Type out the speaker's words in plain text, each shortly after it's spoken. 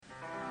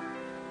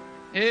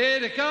Hey,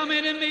 they call me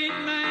the meat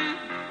man.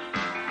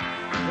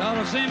 Y'all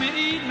to see me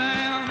eat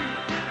now.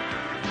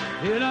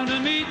 Hit on the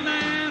meat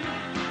man.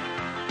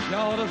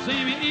 Y'all to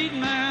see me eat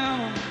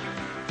now.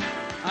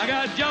 I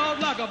got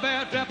jaws like a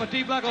bear trap, a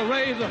teeth like a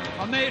razor.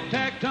 I made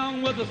tack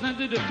tongue with a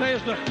sensitive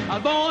taster. I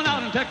was born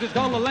out in Texas,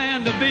 called the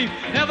land of beef.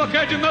 Never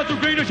catch a muscle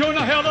greener, showing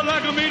the hell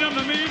like a meat. I'm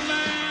the meat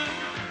man.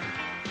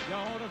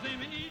 Y'all to see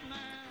me eat now.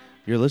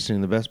 You're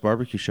listening to the Best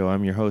Barbecue Show.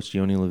 I'm your host,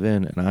 Yoni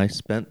Levin, and I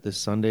spent this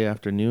Sunday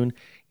afternoon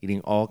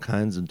eating all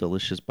kinds of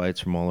delicious bites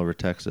from all over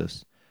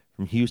Texas.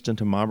 From Houston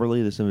to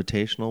Moberly, this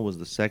invitational was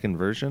the second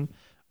version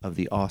of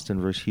the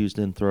Austin vs.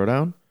 Houston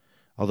Throwdown.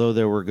 Although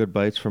there were good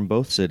bites from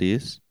both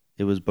cities,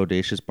 it was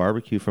Bodacious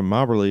Barbecue from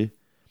Moberly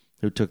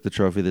who took the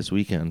trophy this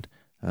weekend.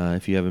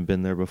 If you haven't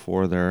been there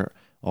before, they're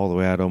all the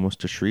way out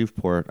almost to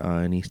Shreveport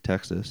in East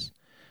Texas.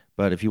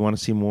 But if you want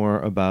to see more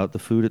about the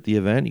food at the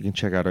event, you can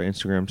check out our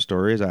Instagram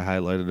stories. I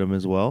highlighted them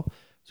as well,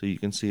 so you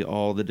can see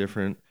all the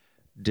different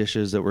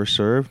dishes that were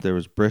served. There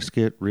was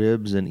brisket,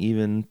 ribs, and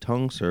even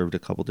tongue served a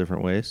couple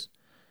different ways.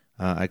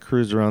 I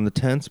cruised around the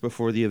tents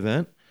before the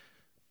event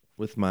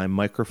with my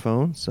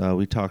microphones.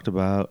 We talked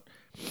about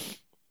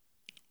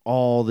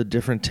all the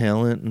different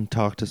talent and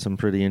talked to some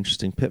pretty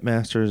interesting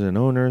pitmasters and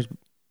owners,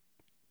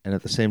 and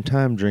at the same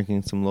time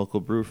drinking some local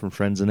brew from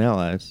friends and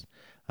allies.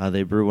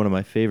 They brew one of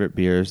my favorite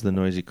beers, the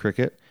Noisy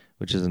Cricket,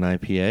 which is an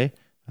IPA.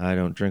 I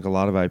don't drink a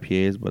lot of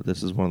IPAs, but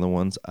this is one of the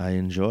ones I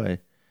enjoy.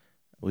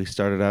 We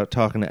started out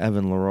talking to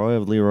Evan Leroy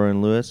of Leroy &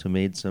 Lewis, who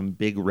made some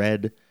Big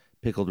Red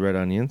pickled red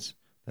onions.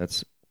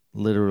 That's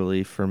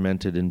literally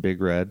fermented in Big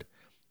Red.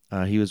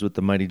 He was with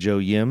the Mighty Joe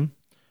Yim,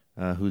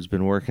 who's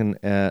been working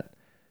at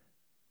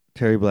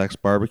Terry Black's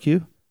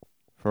Barbecue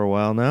for a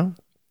while now.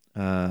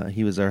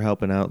 He was there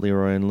helping out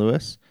Leroy &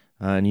 Lewis.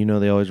 And you know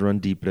they always run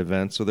deep at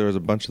events, so there was a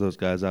bunch of those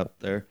guys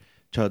out there,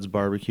 Chud's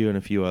Barbecue and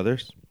a few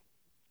others.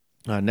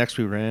 Next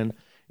we ran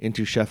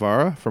into Chef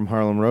Ara from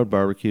Harlem Road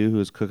Barbecue, who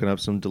was cooking up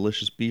some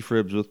delicious beef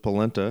ribs with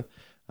polenta,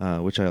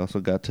 which I also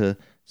got to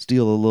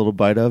steal a little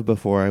bite of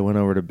before I went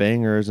over to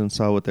Bangers and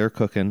saw what they're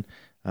cooking.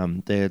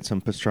 They had some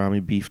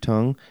pastrami beef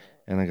tongue,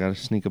 and I got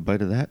to sneak a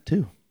bite of that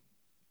too.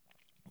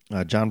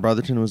 John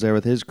Brotherton was there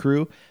with his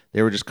crew.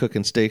 They were just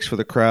cooking steaks for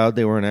the crowd.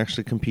 They weren't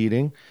actually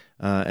competing.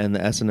 And the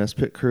SNS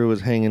Pit crew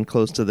was hanging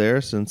close to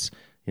there since,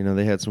 you know,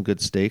 they had some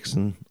good steaks.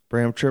 And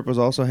Bram Tripp was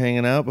also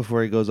hanging out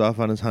before he goes off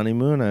on his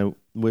honeymoon. I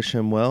wish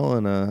him well,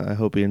 and I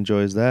hope he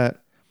enjoys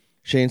that.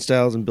 Shane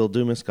Stiles and Bill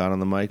Dumas got on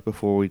the mic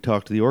before we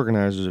talked to the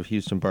organizers of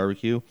Houston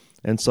Barbecue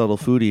and Subtle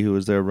Foodie, who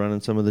was there running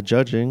some of the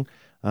judging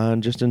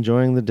and just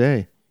enjoying the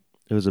day.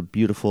 It was a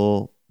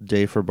beautiful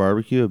day for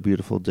barbecue, a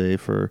beautiful day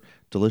for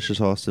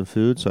delicious Austin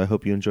food. So I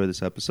hope you enjoy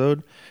this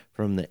episode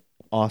from the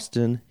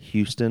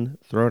Austin-Houston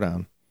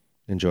Throwdown.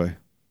 Enjoy.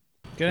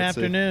 Good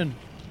afternoon.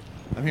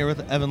 I'm here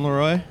with Evan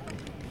Leroy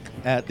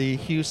at the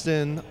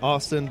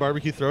Houston-Austin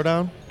Barbecue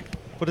Throwdown.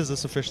 What is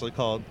this officially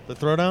called? The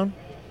Throwdown?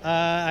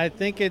 I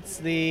think it's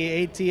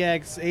the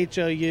ATX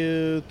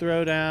HOU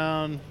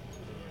Throwdown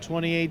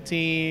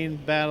 2018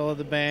 Battle of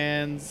the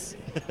Bands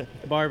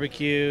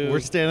Barbecue. We're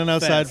standing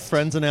outside Fest.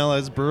 Friends and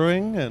Allies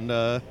Brewing, and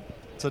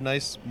it's a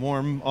nice,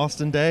 warm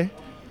Austin day.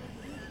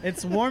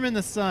 It's warm in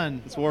the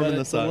sun. It's warm in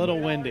the sun. It's a little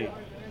windy.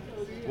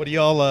 What are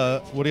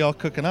y'all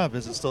cooking up?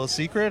 Is it still a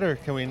secret, or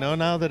can we know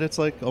now that it's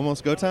like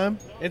almost go time?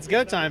 It's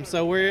go time.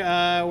 So we're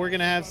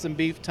gonna have some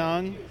beef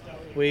tongue.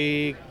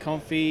 We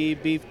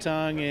confit beef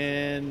tongue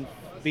in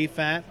beef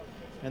fat,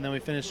 and then we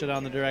finish it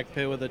on the direct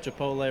pit with a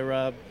chipotle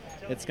rub.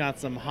 It's got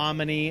some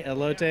hominy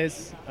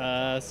elotes,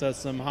 so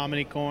some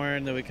hominy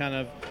corn that we kind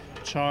of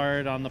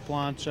charred on the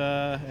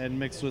plancha and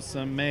mixed with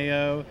some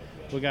mayo.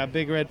 We got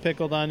Big Red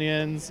pickled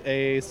onions,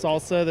 a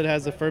salsa that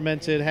has a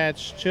fermented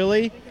hatch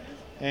chili,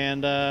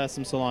 and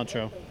some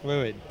cilantro.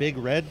 Wait. Big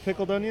Red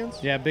pickled onions?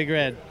 Yeah, Big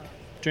Red.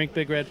 Drink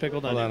Big Red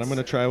pickled onions. Hold on, I'm going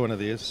to try one of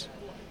these.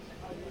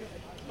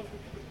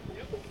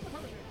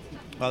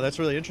 Oh, that's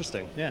really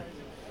interesting. Yeah.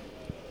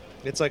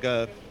 It's like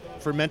a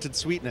fermented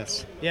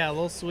sweetness. Yeah, a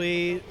little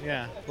sweet.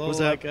 Yeah, a little Was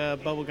that-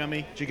 like bubble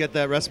gummy. Did you get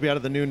that recipe out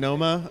of the new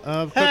Noma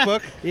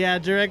cookbook? Yeah,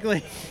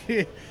 directly.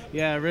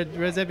 Yeah,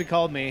 Rezepi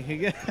called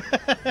me.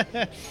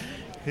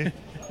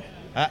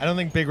 I don't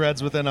think Big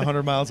Red's within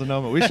 100 miles of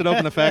Noma. We should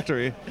open a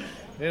factory.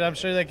 Dude, I'm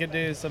sure they could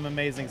do some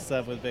amazing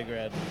stuff with Big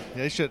Red.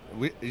 Yeah,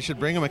 you should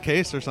bring him a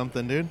case or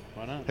something, dude.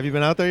 Why not? Have you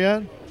been out there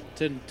yet?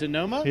 To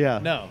Noma? Yeah.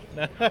 No.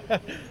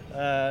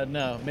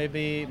 No.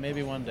 Maybe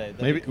one day.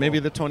 That'd be cool. Maybe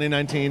the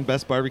 2019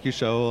 Best Barbecue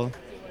Show will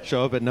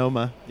show up at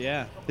Noma.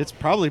 Yeah. It's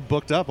probably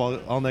booked up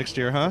all next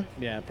year, huh?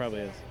 Yeah, it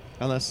probably is.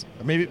 Unless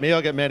maybe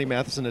I'll get Maddie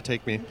Matheson to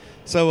take me.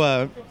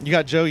 So you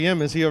got Joe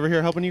Yim. Is he over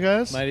here helping you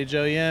guys? Mighty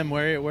Joe Yim,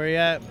 where you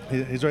at?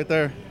 He's right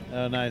there.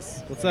 Oh, nice.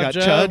 What's You up,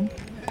 got Joe? Chud.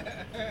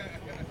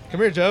 Come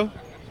here, Joe.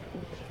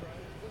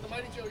 The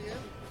Mighty Joe Yim.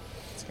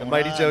 The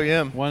Mighty Joe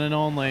Yim. One and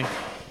only.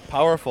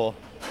 Powerful.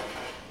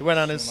 He went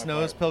on his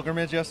Snows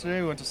pilgrimage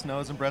yesterday. We went to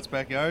Snows in Brett's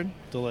backyard.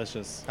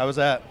 Delicious. How was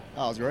that?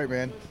 Oh, it was great,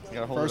 man. You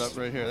gotta hold it up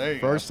right here. There you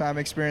go. First time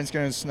experience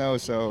going to snow,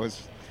 so it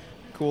was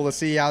cool to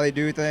see how they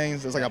do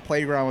things. There's like a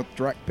playground with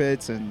direct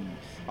pits and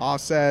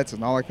offsets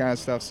and all that kind of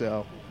stuff.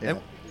 So yeah.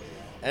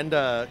 And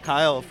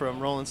Kyle from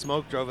Rollin'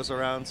 Smoke drove us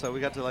around, so we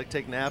got to like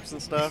take naps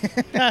and stuff.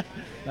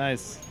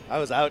 Nice. I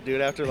was out,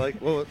 dude, after like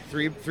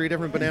three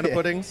different banana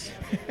puddings.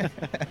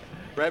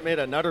 Brett made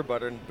a Nutter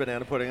Butter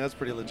banana pudding. That's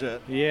pretty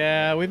legit.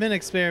 Yeah, we've been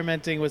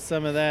experimenting with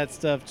some of that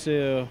stuff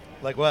too.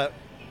 Like what?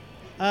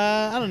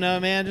 I don't know,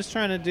 man. Just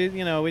trying to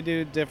do, we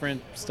do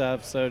different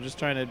stuff. So just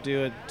trying to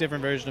do a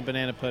different version of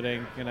banana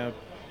pudding,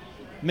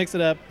 mix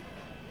it up.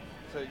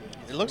 So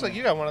it looks like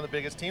you got one of the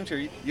biggest teams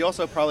here. You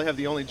also probably have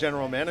the only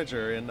general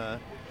manager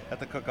at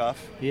the cook-off.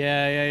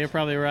 Yeah, you're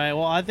probably right.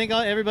 Well, I think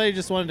everybody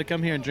just wanted to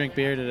come here and drink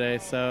beer today.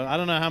 So I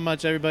don't know how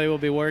much everybody will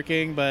be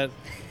working, but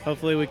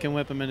hopefully we can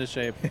whip them into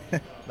shape.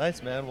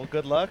 Nice, man. Well,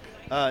 good luck.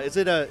 Is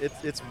it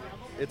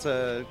it's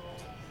a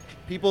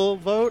people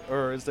vote,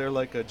 or is there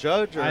like a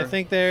judge? Or? I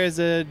think there is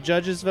a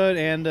judge's vote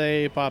and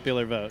a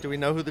popular vote. Do we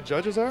know who the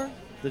judges are?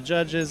 The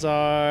judges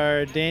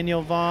are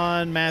Daniel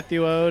Vaughn,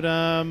 Matthew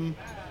Odom,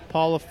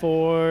 Paula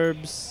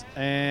Forbes,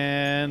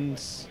 and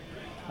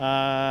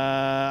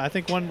I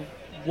think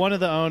one of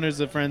the owners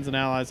of Friends and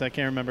Allies. I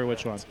can't remember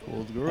which one.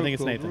 I think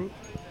it's Nathan.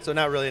 So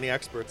not really any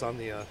experts on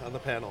the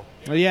panel.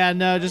 Oh, yeah,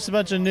 no, just a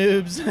bunch of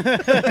noobs.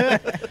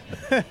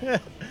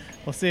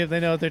 We'll see if they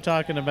know what they're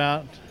talking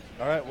about.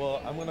 All right,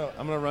 well, I'm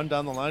gonna run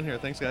down the line here.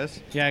 Thanks, guys.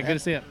 Yeah, good to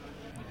see you.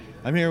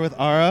 I'm here with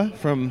Ara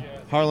from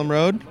Harlem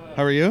Road.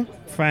 How are you?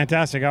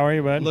 Fantastic. How are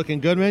you, bud? Looking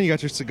good, man. You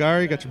got your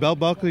cigar, you got your belt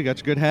buckle, you got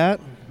your good hat.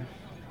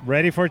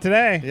 Ready for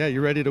today. Yeah, you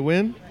ready to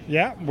win?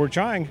 Yeah, we're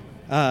trying.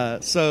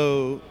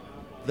 So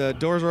the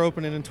doors are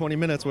opening in 20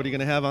 minutes. What are you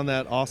going to have on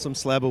that awesome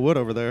slab of wood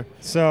over there?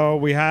 So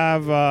we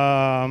have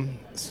a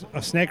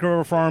Snake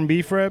River Farm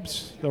beef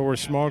ribs that were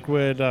smoked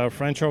with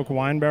French oak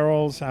wine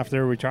barrels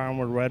after retiring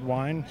with red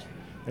wine,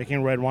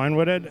 making red wine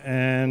with it,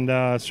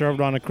 and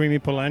served on a creamy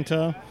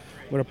polenta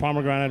with a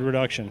pomegranate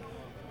reduction.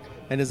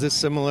 And is this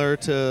similar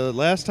to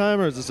last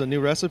time, or is this a new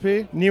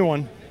recipe? New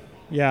one,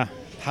 yeah.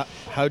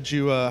 How'd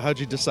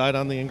you decide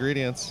on the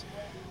ingredients?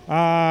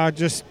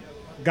 Just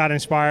got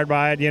inspired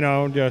by it,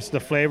 just the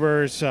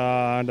flavors.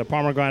 The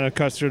pomegranate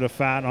cuts through the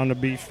fat on the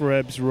beef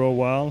ribs real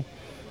well,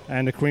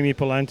 and the creamy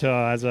polenta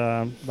as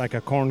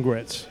a corn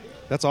grits.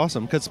 That's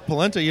awesome, because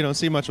polenta you don't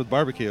see much with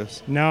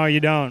barbecues. No,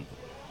 you don't.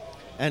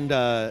 And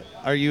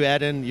are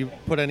you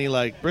put any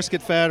like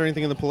brisket fat or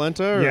anything in the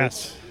polenta? Or?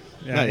 Yes.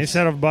 Yeah. Nice.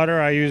 Instead of butter,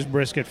 I use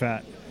brisket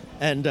fat.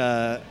 And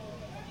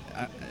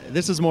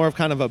this is more of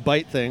kind of a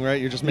bite thing,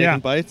 right? You're just making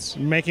bites?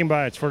 Making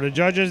bites. For the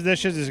judges'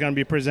 dishes, it's going to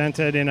be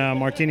presented in a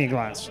martini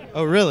glass.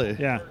 Oh, really?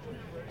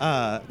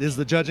 Yeah. Is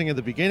the judging at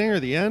the beginning or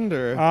the end?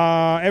 Or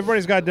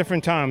everybody's got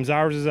different times.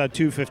 Ours is at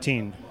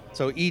 2:15.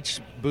 So each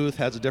booth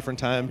has a different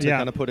time to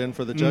kind of put in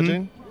for the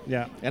judging? Mm-hmm.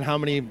 Yeah. And how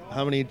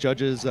many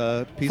judges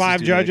pieces 5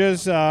 do you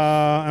judges,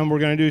 and we're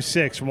going to do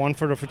 6. 1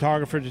 for the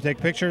photographer to take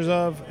pictures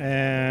of,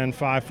 and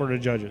 5 for the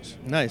judges.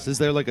 Nice. Is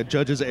there like a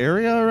judges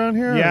area around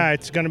here? Yeah,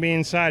 it's going to be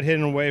inside,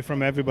 hidden away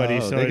from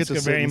everybody, so it's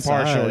very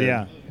inside. impartial.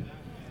 Yeah.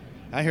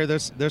 I hear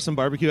there's some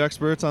barbecue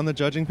experts on the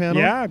judging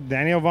panel. Yeah,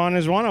 Daniel Vaughn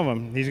is one of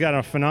them. He's got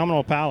a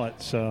phenomenal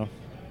palate. So.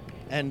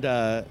 And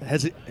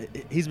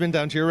he's been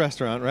down to your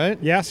restaurant, right?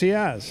 Yes, he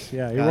has.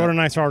 Yeah, he wrote a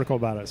nice article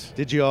about us.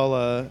 Did you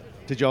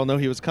all know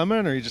he was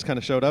coming, or you just kind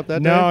of showed up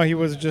that day? No, he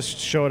was just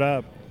showed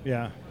up.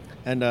 Yeah.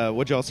 And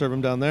what'd y'all serve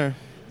him down there?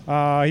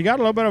 He got a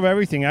little bit of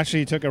everything. Actually,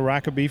 he took a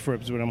rack of beef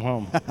ribs with him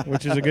home,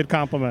 which is a good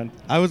compliment.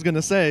 I was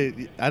gonna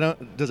say,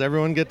 does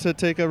everyone get to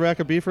take a rack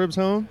of beef ribs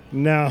home?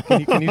 No.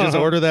 Can you just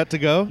order that to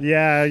go?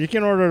 Yeah, you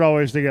can order it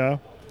always to go.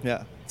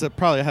 Yeah, it's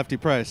probably a hefty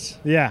price.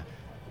 Yeah.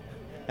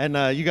 And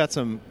you got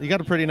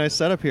a pretty nice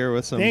setup here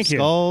with some Thank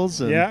skulls.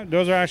 You. Yeah,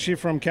 those are actually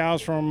from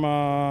cows from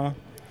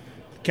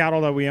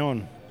cattle that we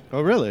own. Oh,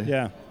 really?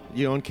 Yeah.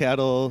 You own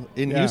cattle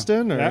in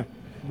Houston, or? Yeah.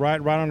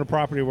 Right on the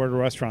property where the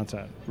restaurant's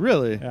at.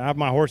 Really? Yeah, I have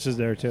my horses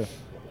there too.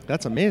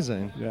 That's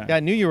amazing. Yeah. I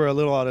knew you were a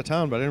little out of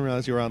town, but I didn't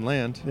realize you were on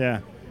land.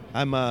 Yeah.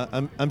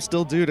 I'm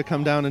still due to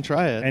come down and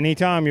try it.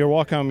 Anytime, you're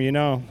welcome.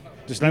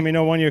 Just let me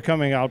know when you're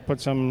coming. I'll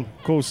put some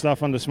cool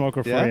stuff on the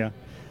smoker for you.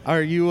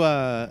 Are you?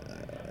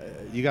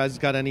 You guys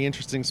got any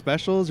interesting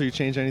specials? Or you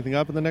change anything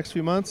up in the next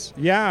few months?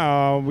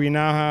 Yeah, we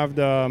now have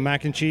the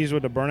mac and cheese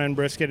with the burn-in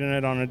brisket in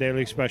it on a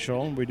daily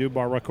special. We do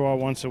barbacoa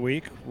once a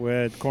week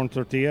with corn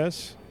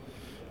tortillas.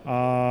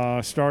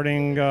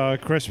 Starting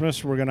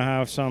Christmas, we're going to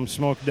have some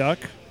smoked duck.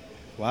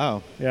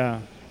 Wow. Yeah.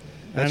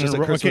 That's just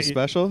a Christmas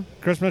special?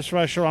 Christmas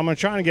special. I'm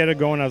trying to get it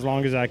going as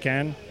long as I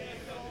can.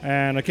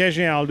 And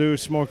occasionally I'll do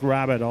smoked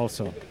rabbit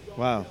also.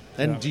 Wow.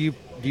 And do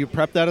you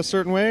prep that a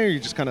certain way, or you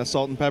just kind of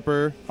salt and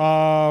pepper?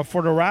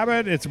 For the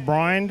rabbit, it's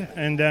brined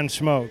and then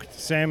smoked.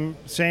 Same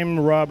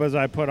rub as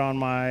I put on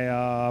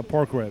my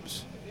pork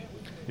ribs.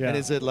 Yeah. And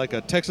is it like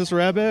a Texas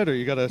rabbit, or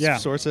you got to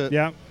source it?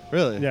 Yeah.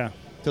 Really? Yeah.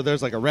 So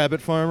there's like a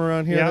rabbit farm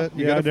around here that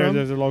you get it from?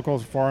 There's a local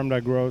farm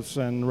that grows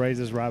and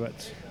raises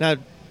rabbits. Now,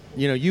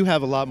 you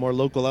have a lot more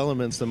local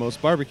elements than most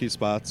barbecue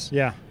spots.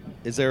 Yeah.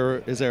 Is there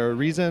a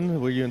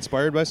reason? Were you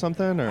inspired by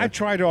something? Or? I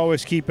try to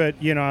always keep it,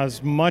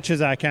 as much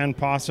as I can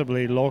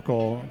possibly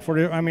local.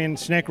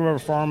 Snake River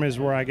Farm is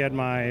where I get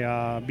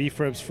my beef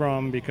ribs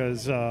from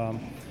because I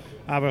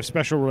have a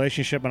special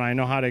relationship and I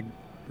know how to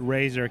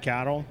raise their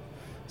cattle.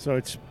 So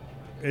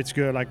it's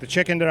good. Like the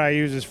chicken that I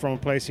use is from a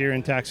place here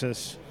in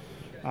Texas.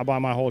 I buy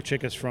my whole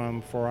chickens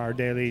for our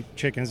daily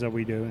chickens that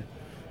we do.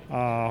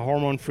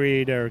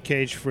 Hormone-free, they're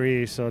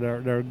cage-free, so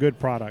they're good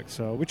products.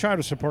 So we try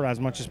to support as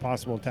much as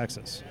possible in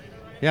Texas.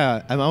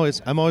 Yeah, I'm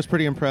always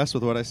pretty impressed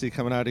with what I see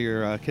coming out of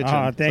your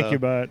kitchen. Thank you,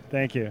 bud.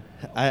 Thank you.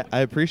 I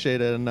appreciate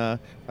it, and I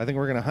think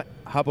we're gonna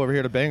hop over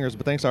here to Bangers.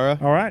 But thanks, Ara.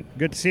 All right,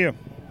 good to see you.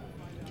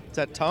 Is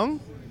that tongue?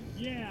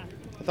 Yeah.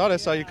 I thought I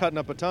saw you cutting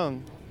up a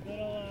tongue.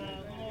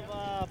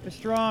 Little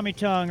pastrami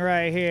tongue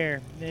right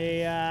here.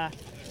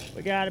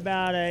 We got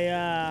about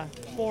a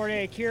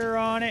 4-day cure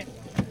on it.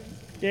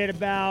 Did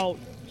about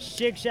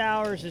 6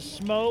 hours of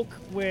smoke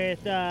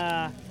with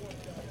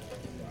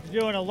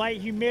doing a light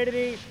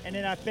humidity, and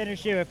then I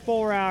finished it with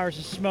 4 hours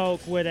of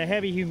smoke with a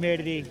heavy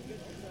humidity,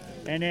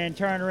 and then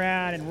turned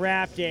around and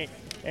wrapped it,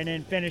 and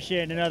then finished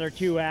it in another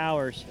 2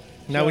 hours.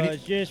 Now, so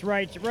it's just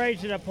right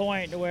to the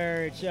point to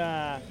where it's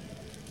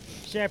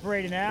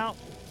separating out,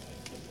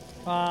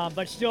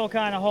 but still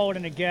kind of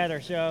holding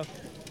together. So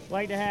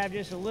like to have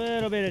just a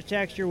little bit of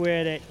texture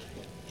with it.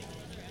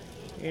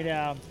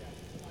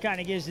 Kind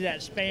of gives you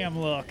that Spam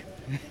look.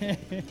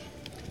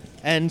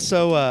 And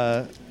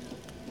so,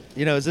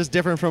 is this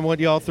different from what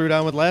y'all threw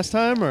down with last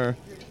time, or?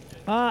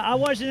 I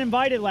wasn't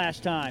invited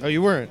last time. Oh,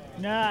 you weren't?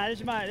 Nah, this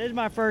is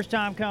my first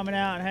time coming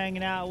out and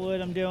hanging out with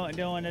them,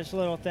 doing this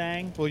little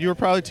thing. Well, you were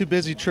probably too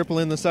busy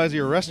tripling the size of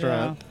your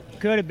restaurant.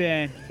 Could have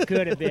been.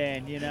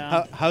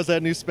 How's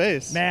that new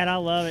space? Man, I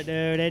love it,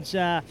 dude. It's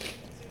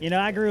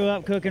I grew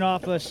up cooking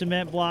off of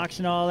cement blocks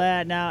and all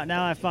that. Now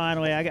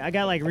I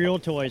got like real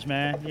toys,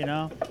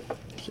 man.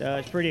 So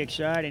it's pretty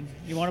exciting.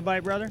 You want a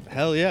bite, brother?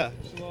 Hell yeah.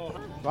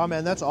 Wow,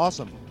 man, that's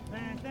awesome.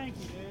 Man, thank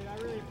you, dude. I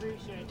really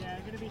appreciate that.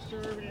 I'm going to be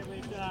serving it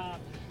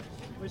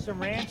with some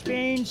ranch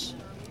beans.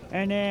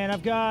 And then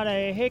I've got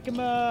a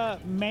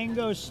jicama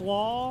mango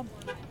slaw.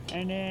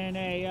 And then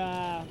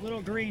a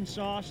little green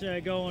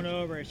salsa going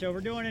over it. So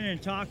we're doing it in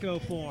taco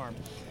form.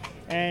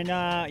 And,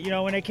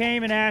 when they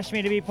came and asked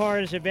me to be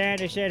part of this event,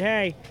 they said,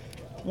 hey,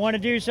 want to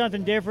do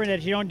something different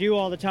that you don't do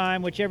all the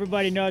time, which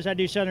everybody knows I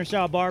do Southern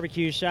style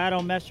barbecue, so I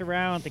don't mess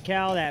around with the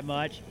cow that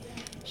much.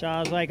 So I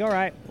was like, all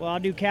right, well, I'll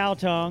do cow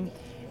tongue,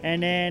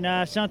 and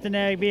then something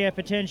that would be a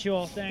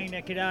potential thing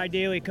that could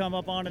ideally come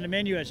up onto the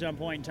menu at some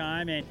point in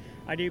time, and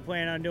I do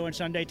plan on doing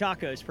Sunday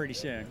tacos pretty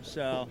soon.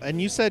 So.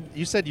 And you said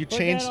you changed.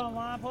 Put that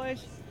online,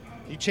 please.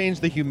 You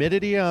changed the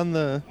humidity on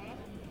the.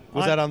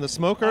 Was that on the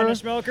smoker? On the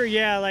smoker,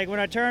 yeah. Like when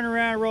I turned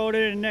around, rolled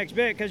it in the next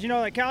bit, because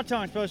like cow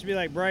tongue's supposed to be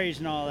like braised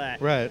and all that.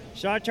 Right.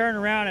 So I turned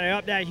around and I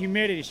upped that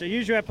humidity. So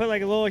usually I put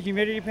like a little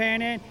humidity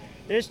pan in.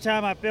 This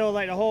time I filled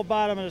like the whole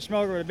bottom of the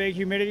smoker with a big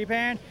humidity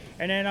pan,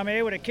 and then I'm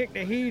able to kick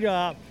the heat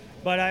up.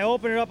 But I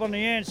open it up on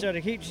the end so the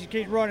heat just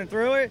keeps running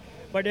through it.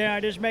 But then I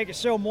just make it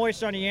so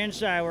moist on the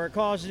inside where it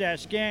causes that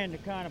skin to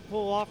kind of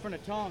pull off from the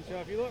tongue. So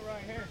if you look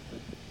right here.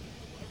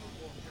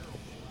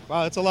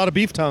 Wow, that's a lot of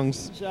beef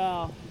tongues.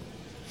 So.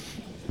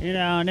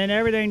 And then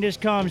everything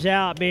just comes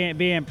out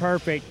being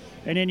perfect,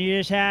 and then you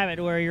just have it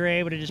where you're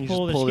able to just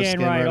pull the skin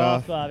right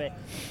off of it.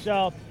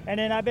 So, and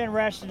then I've been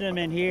resting them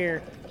in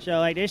here, so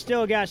like they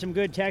still got some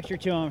good texture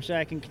to them, so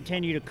I can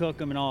continue to cook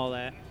them and all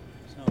that.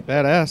 So,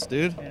 badass,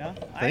 dude.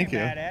 Thank you.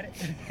 Bad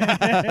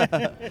at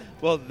it.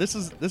 Well, this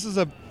is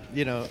a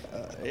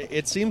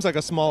it seems like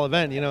a small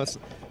event.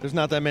 There's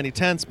not that many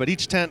tents, but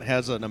each tent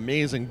has an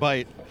amazing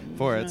bite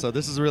for it. So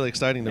this is really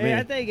exciting to me.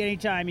 I think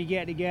anytime you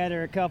get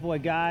together a couple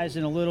of guys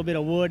and a little bit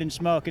of wood and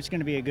smoke, it's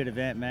going to be a good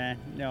event, man.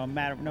 No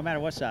matter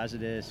what size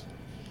it is.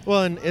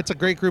 Well, and it's a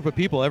great group of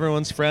people.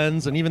 Everyone's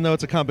friends, and even though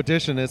it's a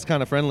competition, it's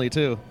kind of friendly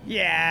too.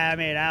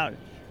 Yeah,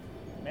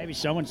 maybe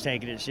someone's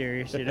taking it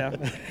serious, You can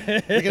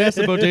ask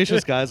the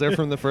Bodacious guys. They're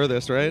from the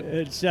furthest, right?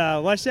 It's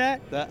what's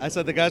that? I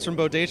said the guys from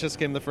Bodacious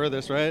came the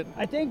furthest, right?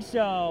 I think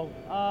so.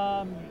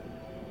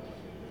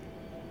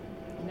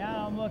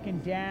 Now I'm looking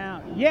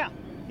down. Yeah,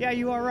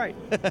 you are right.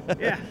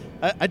 Yeah.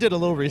 I did a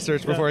little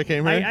research before I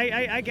came here.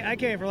 I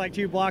came for like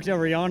 2 blocks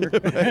over yonder.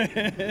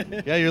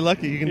 Right. Yeah, you're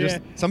lucky. You can just.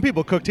 Some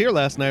people cooked here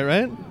last night,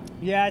 right?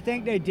 Yeah, I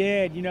think they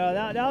did.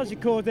 That was the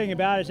cool thing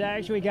about it is I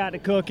actually got to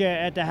cook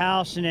at the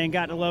house and then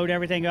got to load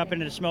everything up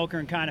into the smoker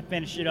and kind of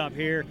finish it up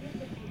here.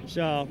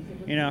 So,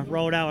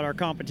 rolled out with our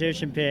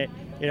competition pit,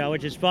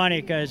 which is funny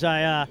because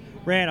I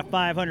ran a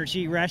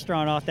 500-seat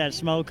restaurant off that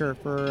smoker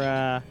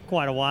for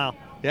quite a while.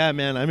 Yeah,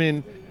 man. I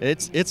mean,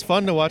 it's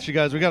fun to watch you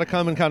guys. We got to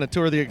come and kind of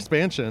tour the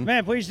expansion.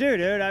 Man, please do,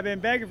 dude. I've been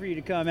begging for you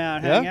to come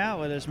out and hang out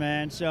with us,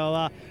 man.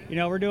 So,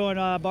 we're doing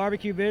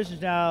barbecue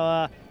business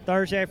now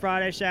Thursday,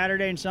 Friday,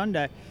 Saturday, and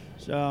Sunday.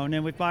 So, and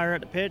then we fire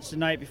up the pits the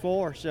night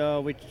before. So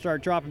we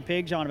start dropping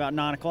pigs on about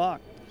 9 o'clock.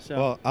 So.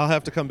 Well, I'll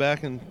have to come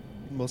back and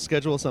we'll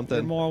schedule something.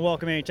 You're more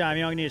welcome anytime.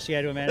 You don't need to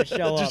schedule, man. Just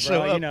show up, Just show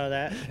bro. up. You know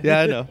that.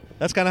 Yeah, I know.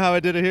 That's kind of how I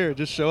did it here.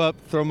 Just show up,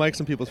 throw mics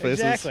in people's faces.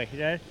 Exactly.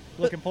 Yeah.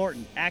 Look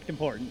important. Act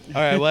important.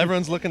 All right. Well,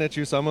 everyone's looking at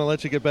you, so I'm gonna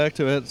let you get back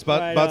to it. It's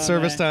about, Right about on,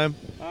 service man. time.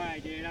 All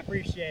right, dude. I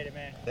appreciate it,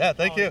 man. Yeah,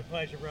 thank Always you. a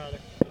pleasure, brother.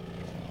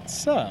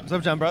 What's up? What's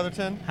up, John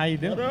Brotherton? How you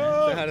doing? Say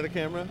hi to the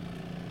camera.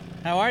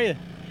 How are you?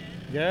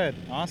 Good.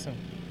 Awesome.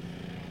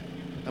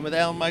 I'm with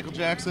Alan, Michael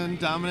Jackson,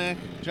 Dominic,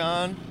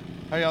 John.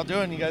 How y'all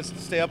doing? You guys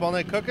stay up all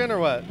night cooking or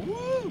what?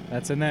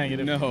 That's a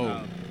negative.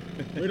 No.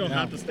 We don't No.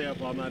 have to stay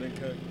up all night and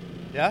cook.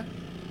 Yeah.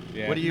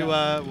 Yeah. What do you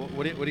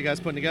what are you guys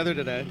putting together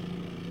today?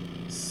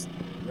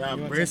 We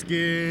have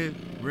brisket,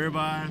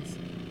 ribeyes.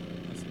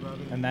 That's about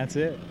it. And that's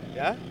it.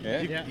 Yeah.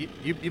 Yeah.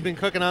 You've been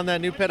cooking on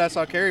that new pit I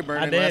saw Carrie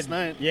burning I did. last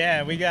night.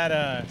 Yeah, we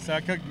got so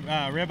I cooked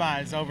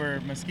ribeyes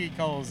over mesquite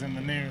coals in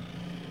the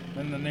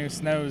new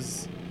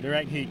Snow's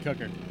direct heat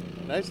cooker.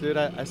 Nice, dude.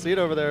 I see it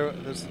over there.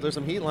 There's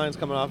some heat lines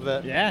coming off of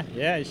it.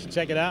 Yeah, you should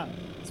check it out.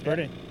 It's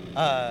pretty.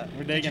 We're did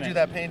you digging do it.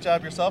 that paint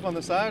job yourself on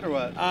the side or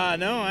what?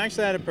 No, I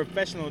actually had a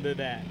professional do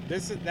that.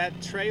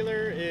 That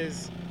trailer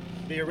is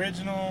the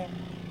original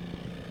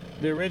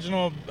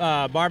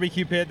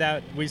barbecue pit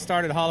that we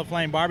started Hall of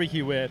Flame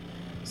barbecue with.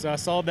 So I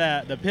sold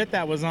that. The pit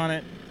that was on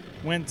it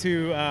went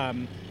to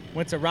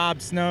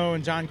Rob Snow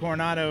and John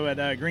Coronado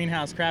at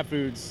Greenhouse Crab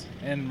Foods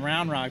in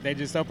Round Rock. They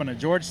just opened a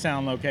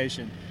Georgetown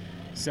location.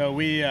 So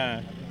we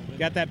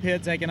got that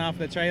pit taken off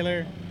the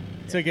trailer,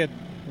 took it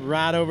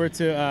right over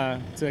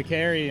to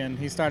Carrie, and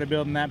he started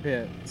building that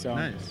pit. So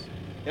Nice.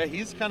 Yeah,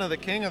 he's kind of the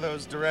king of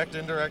those direct,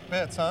 indirect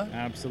pits, huh?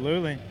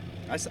 Absolutely.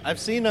 I've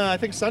seen, I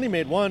think Sonny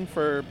made one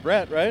for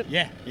Brett, right?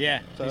 Yeah,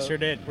 So he sure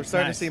did. We're It's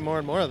starting nice. to see more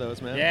and more of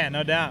those, man. Yeah,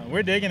 no doubt.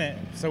 We're digging it.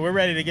 So we're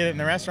ready to get it in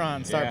the restaurant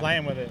and start Yeah.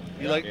 playing with it.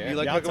 You like Yeah. you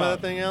like Y'all cooking with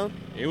talk. that thing, Alan?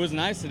 It was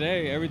nice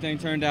today. Everything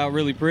turned out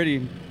really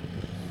pretty.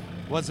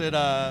 Was it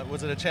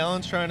a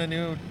challenge trying a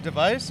new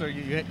device, or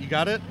you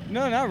got it?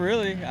 No, not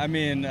really. I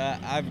mean,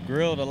 I've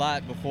grilled a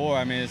lot before.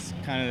 I mean, it's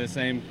kind of the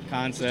same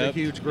concept.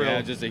 huge grill.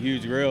 Yeah, just a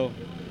huge grill.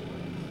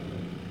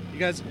 You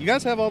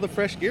guys have all the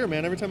fresh gear,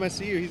 man. Every time I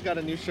see you, he's got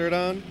a new shirt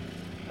on.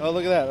 Oh,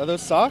 look at that. Are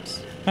those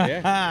socks?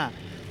 Yeah.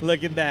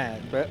 Look at that.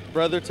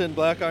 Brotherton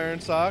Black Iron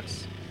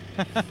socks.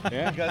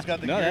 Yeah. You guys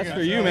got the No, gear. that's You for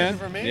got you, some man.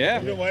 for me? Yeah.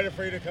 We've been waiting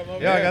for you to come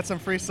over. Yeah, I got some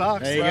free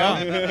socks. There you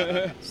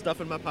go.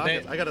 Stuff in my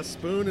pockets. I got a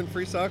spoon and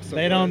free socks.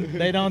 They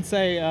don't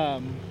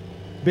say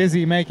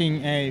busy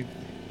making a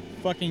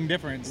fucking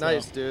difference. though.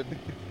 Nice, dude.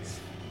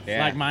 It's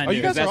like mine. Oh,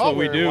 you do. guys That's are all what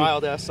we wearing do.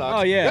 wild ass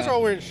socks. Oh, yeah. You guys are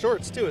all wearing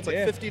shorts too. It's like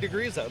Yeah. 50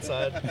 degrees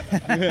outside.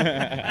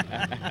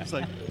 It's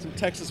like some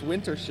Texas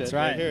winter shit That's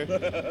right. here.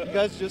 You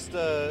guys just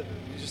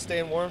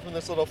staying warm from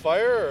this little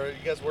fire, or are you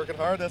guys working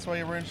hard? That's why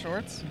you're wearing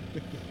shorts.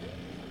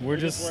 We're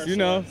just You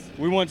know,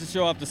 we want to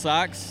show off the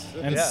socks.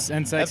 and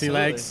sexy absolutely.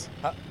 legs.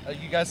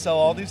 You guys sell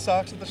all these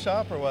socks at the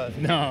shop, or what?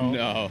 No,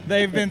 No.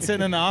 They've been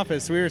sitting in the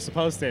office. We were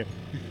supposed to,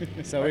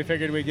 so we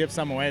figured we'd give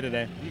some away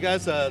today. You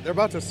guys, they're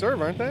about to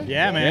serve, aren't they?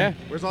 Yeah, man.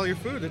 Where's all your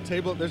food? At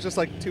table, there's just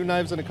like 2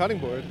 knives and a cutting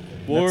board.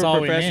 Well, That's we're all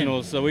we need.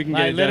 professionals, so we can get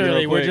Like it done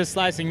literally, real we're quick. just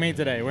slicing meat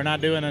today. We're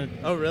not doing a.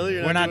 Oh, really?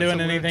 You're We're not doing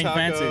some weird anything taco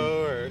fancy.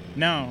 Or...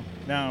 No,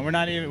 we're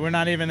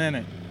not even in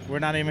it. We're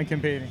not even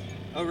competing.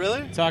 Oh,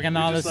 really? Talking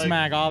You're all just, this like,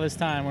 smack all this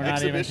time. We're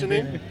not even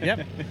exhibitioning? competing. Yep.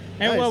 Nice,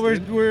 And well,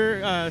 dude.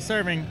 we're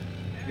serving.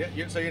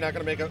 So you're not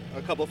gonna make a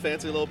couple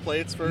fancy little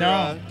plates for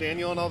No.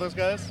 Daniel and all those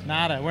guys?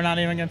 Nada. We're not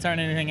even gonna turn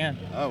anything in.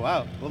 Oh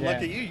wow! Well, Yeah. look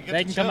at you. You get They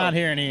to can come chill. out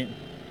here and eat.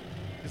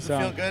 Does So- it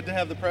feel good to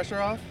have the pressure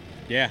off?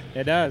 Yeah.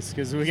 It does,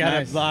 because we got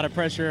nice. a lot of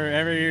pressure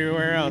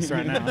everywhere else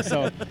right now.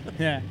 So,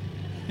 yeah.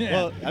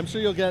 Well, I'm sure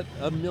you'll get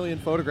a million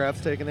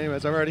photographs taken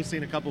anyways. I've already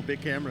seen a couple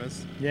big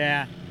cameras.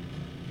 Yeah.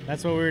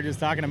 That's what we were just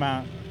talking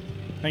about.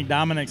 I think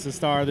Dominic's the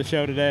star of the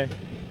show today.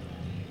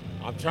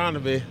 I'm trying to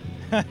be.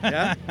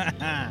 Yeah?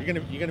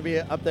 You're gonna be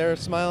up there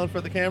smiling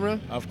for the camera,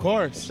 Of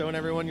course. showing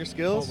everyone your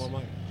skills. Oh, my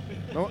mic.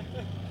 No, Yeah,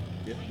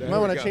 you there might we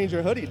want to go. change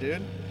your hoodie,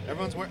 dude.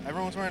 Everyone's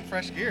wearing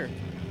fresh gear.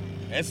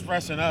 It's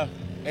fresh enough.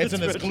 It's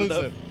an It's fresh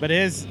exclusive.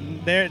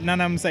 But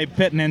none of them say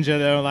Pit Ninja,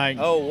 though. Like,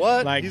 Oh,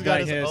 what? Like- He's got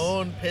like his his.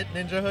 own Pit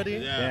Ninja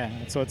hoodie. yeah,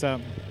 that's what's up.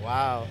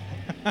 Wow.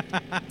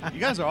 You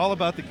guys are all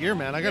about the gear,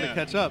 man. I got to Yeah.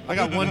 catch up. I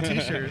got one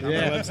T-shirt on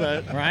Yeah. the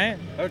website. Right?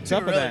 What's Two,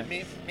 up with really.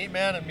 that? Meet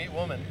man and meet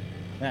woman.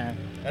 Yeah.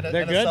 And a,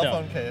 They're and good, a cell though.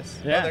 phone case.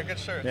 Yeah. Oh, they're good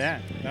shirts. Yeah,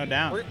 no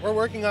doubt. We're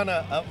working on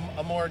a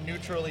more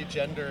neutrally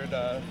gendered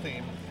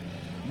theme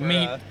for,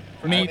 Meat.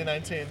 for Meat.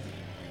 2019.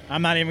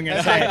 I'm not even going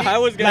to Hey, say I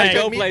was gonna Like-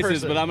 go meat places,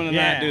 person. but I'm gonna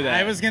Yeah, not do that.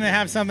 I was going to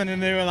have something to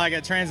do with like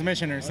a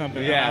transmission or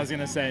something. Yeah. I was going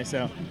to say,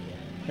 so.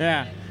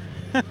 Yeah.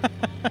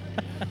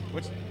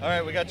 All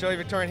right, we got Joey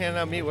Victorian handing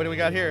out meat. What do we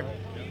got here?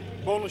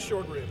 Boneless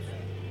short ribs.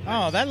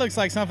 Oh, that looks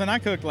like something I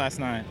cooked last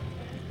night.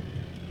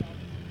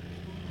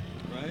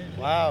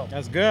 Wow.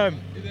 That's good.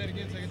 Do that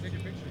again so I can take a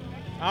picture.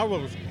 I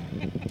will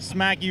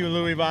smack you,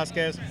 Louis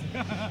Vasquez.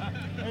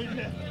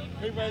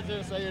 He right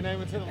there, say your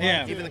name into the mic.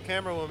 Yeah. Even the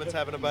camera woman's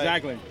having a bite.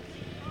 Exactly.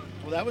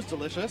 Well, that was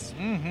delicious.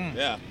 Mm-hmm.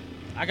 Yeah.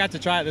 I got to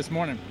try it this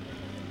morning.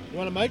 You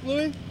want a mic,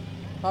 Louis?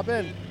 Hop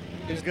in.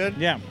 He's good.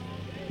 Yeah.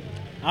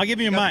 I'll give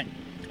you a Got- mic.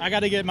 I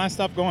got to get my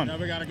stuff going. No,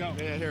 we gotta go.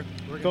 Yeah, here.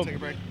 We're Cool. gonna take a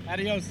break.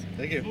 Adios.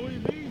 Thank you.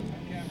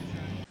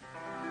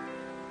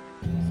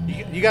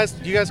 You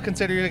guys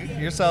consider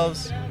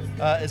yourselves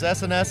is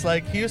SNS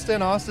like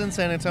Houston, Austin,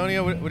 San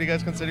Antonio? What do you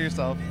guys consider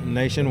yourself?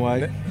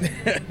 Nationwide.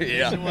 Yeah.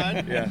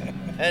 Nationwide? Yeah.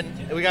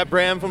 And we got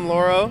Bram from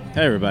Loro.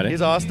 Hey, everybody.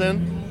 He's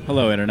Austin.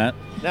 Hello, Internet.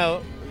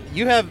 Now,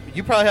 you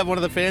probably have one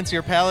of the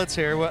fancier palates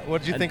here. What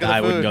did you think of the food?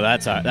 I wouldn't go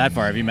that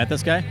far. Have you met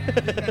this guy?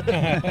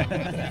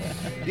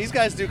 These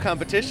guys do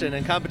competition,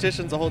 and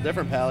competition's a whole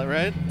different palate,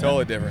 right?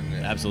 Totally different.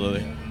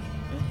 Absolutely.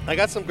 I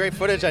got some great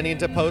footage I need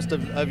to post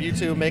of you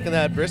two making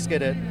that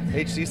brisket at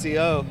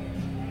HCCO.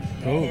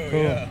 Cool.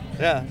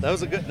 Yeah, that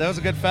was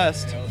a good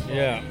fest.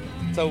 Yeah.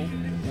 So,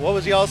 what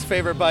was y'all's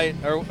favorite bite,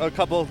 or a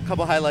couple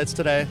highlights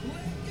today?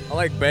 I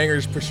like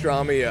Banger's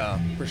pastrami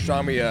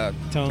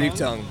Tongue. beef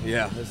tongue.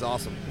 Yeah, it's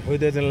awesome. Who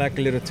doesn't like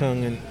a little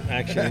tongue in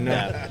action? No?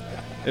 Yeah.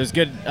 It was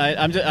good.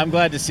 I'm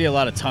glad to see a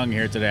lot of tongue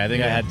here today. I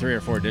think I had 3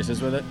 or 4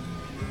 dishes with it.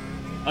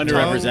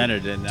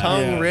 Underrepresented.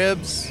 Tongue,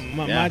 ribs.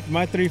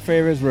 My 3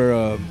 favorites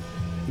were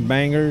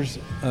Bangers,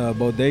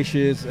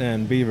 Bodacious,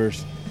 and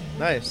Beavers.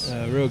 Nice.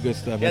 Real good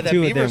stuff. Yeah, and that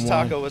 2 Beavers of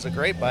them taco was a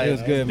great bite. It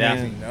was good,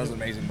 man. That was an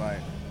amazing bite.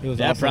 It was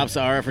Yeah, awesome. props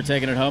to Ara for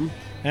taking it home.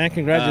 And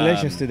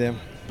congratulations to them.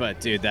 But,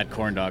 dude, that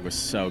corn dog was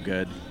so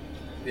good.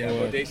 Yeah,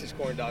 Bodacious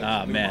corn dog.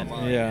 Oh, man.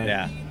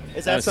 Yeah.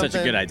 Is that was such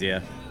a good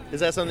idea.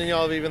 Is that something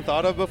y'all have even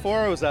thought of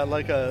before, or was that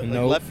like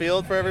Nope. left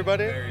field for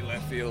everybody? Very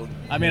left field.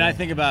 I mean, I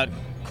think about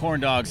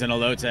corn dogs and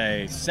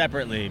elote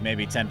separately,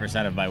 maybe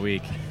 10% of my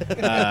week.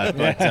 But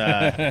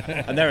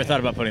I've never thought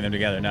about putting them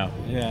together, no.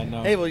 Yeah,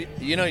 no. Hey, well,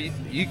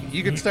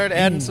 you can start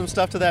adding some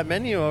stuff to that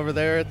menu over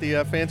there at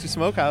the Fancy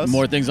Smokehouse.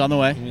 More things on the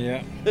way.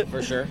 Yeah.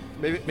 For sure.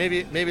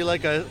 Maybe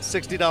like a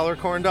 $60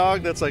 corn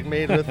dog that's like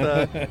made with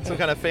some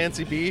kind of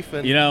fancy beef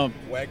and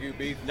Wagyu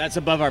beef. That's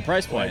above our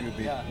price point.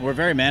 Yeah. We're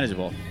very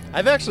manageable.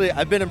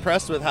 I've been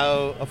impressed with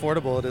how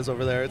affordable it is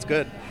over there. It's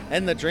good,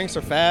 and the drinks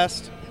are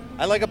fast.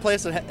 I like a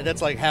place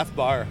that's like half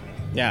bar.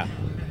 Yeah.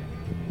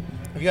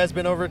 Have you guys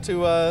been over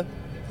to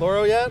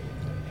Loro yet?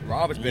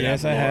 Rob has been.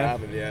 Yes, I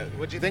have.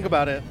 What'd you think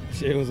about it?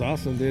 It was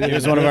awesome, dude. He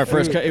was one of our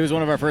first. He was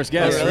one of our first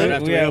guests. Oh, really? Right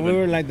after we We opened.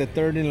 were like the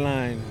 3rd in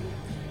line.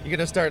 You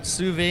gonna start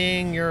sous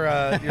videing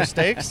your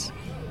steaks?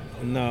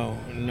 No.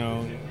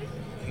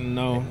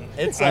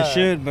 It's, I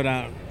should, but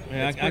I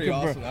It's pretty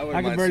awesome. I wouldn't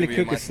I mind can barely sous videing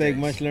cook my a steak, steaks.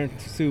 much learn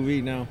sous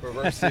vide now.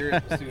 Reverse sous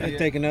vide. It'd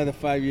take another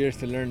 5 years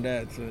to learn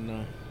that, so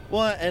no.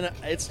 Well, and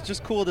it's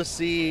just cool to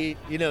see,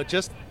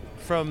 just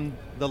from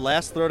the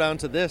last Throwdown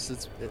to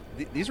this,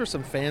 these were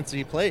some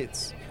fancy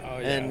plates. Oh,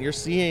 yeah. And you're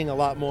seeing a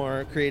lot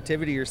more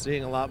creativity. You're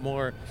seeing a lot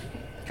more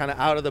kind of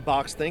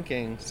out-of-the-box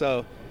thinking.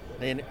 So,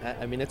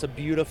 I mean, it's a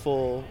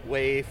beautiful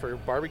way for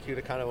barbecue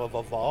to kind of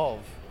evolve.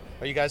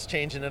 Are you guys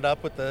changing it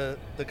up with the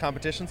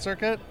competition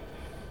circuit?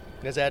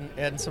 You guys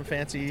adding some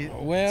fancy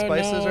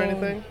spices or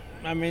anything?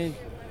 I mean,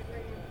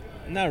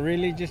 not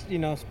really. Just,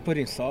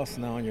 putting sauce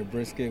now on your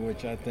brisket,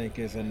 which I think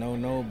is a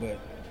no-no. But,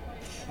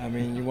 I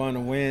mean, you want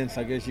to win,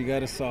 so I guess you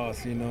got a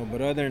sauce,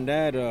 But other than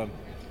that,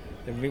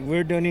 if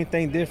we're doing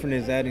anything different,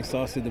 is adding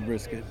sauce to the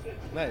brisket.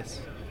 Nice.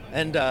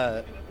 And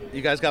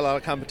you guys got a lot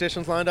of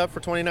competitions lined up for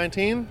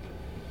 2019?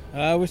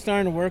 We're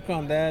starting to work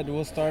on that.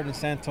 We'll start in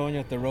San Antonio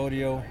at the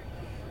rodeo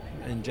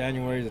in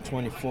January the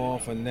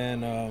 24th, and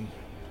then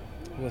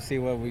we'll see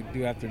what we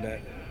do after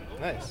that.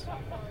 Nice.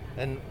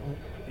 And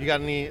you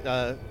got any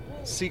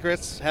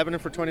secrets happening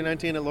for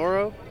 2019 at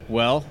Loro?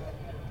 Well,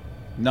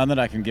 none that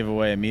I can give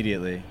away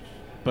immediately,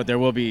 but there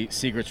will be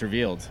secrets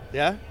revealed.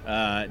 Yeah?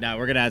 Now,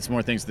 we're going to add some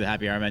more things to the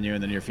happy hour menu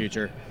in the near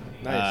future.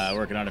 Nice.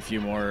 Working on a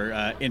few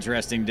more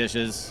interesting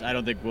dishes. I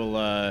don't think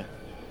we'll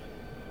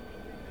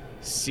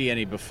see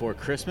any before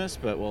Christmas,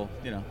 but we'll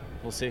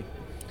see.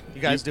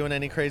 You guys doing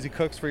any crazy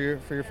cooks for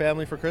your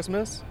family for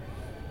Christmas?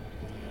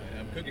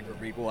 I'm cooking for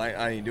people.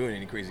 I ain't doing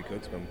any crazy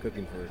cooks, but I'm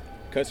cooking for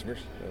customers.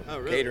 So Oh,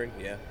 really? Catering,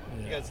 yeah.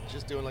 You guys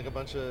just doing like a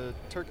bunch of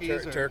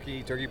turkeys? or-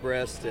 Turkey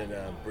breast, and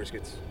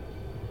briskets.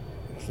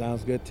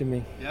 Sounds good to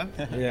me. Yeah?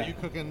 Yeah.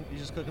 You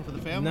just cooking for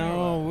the family?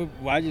 No,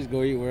 I just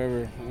go eat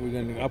wherever we're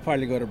going to. I'll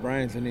probably go to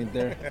Brian's and eat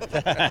there.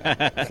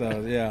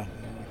 So, yeah.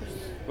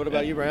 What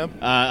about you, Bram?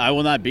 I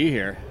will not be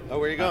here. Oh,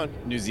 where are you going?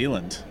 New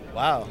Zealand.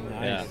 Wow.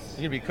 Nice. Yeah. You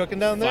gonna be cooking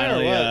down there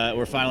Finally, or what?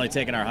 we're finally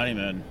taking our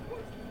honeymoon.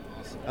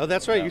 Oh,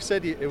 that's right. You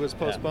said it was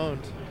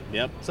postponed.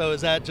 Yep. So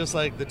is that just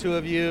like the two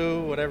of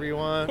you, whatever you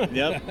want?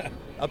 Yep.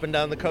 Up and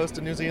down the coast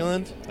of New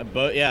Zealand?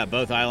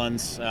 Both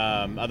islands.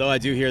 Although I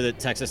do hear that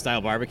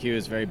Texas-style barbecue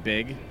is very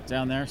big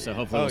down there, so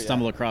hopefully we'll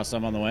stumble across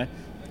some on the way.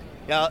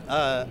 Yeah,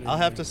 I'll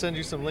have to send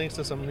you some links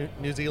to some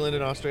New Zealand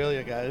and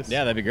Australia guys.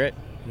 Yeah, that'd be great.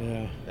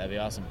 Yeah. That'd be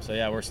awesome. So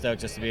yeah, we're stoked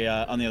just to be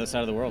on the other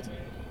side of the world.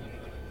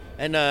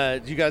 And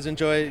do you guys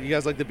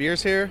like the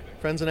beers here,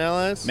 Friends and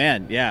Allies?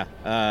 Man,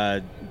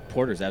 yeah.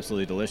 Porter's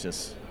absolutely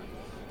delicious.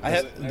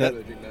 I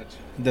really drink much.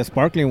 The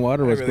sparkling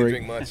water was I really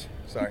great. drink much.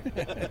 Sorry.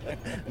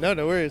 No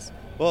worries.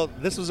 Well,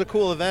 this was a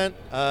cool event.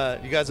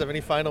 You guys have any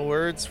final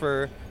words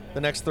for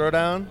the next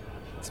Throwdown?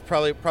 It's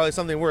probably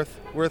something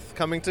worth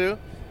coming to.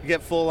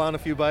 get full on a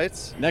few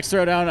bites? Next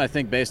Throwdown, I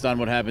think, based on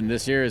what happened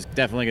this year, is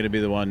definitely going to be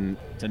the one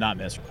to not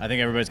miss. I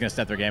think everybody's going to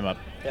step their game up.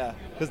 Yeah,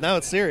 because now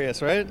it's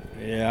serious, right?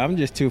 Yeah, I'm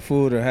just too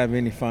full to have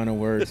any final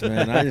words,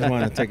 man. I just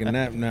want to take a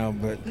nap now.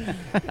 But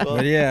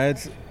yeah,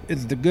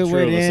 it's the good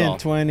way to end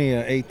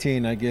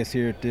 2018, I guess.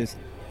 Here at this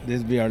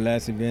be our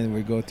last event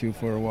we go to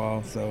for a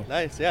while. So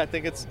nice. Yeah, I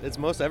think it's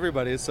most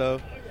everybody's.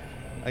 So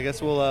I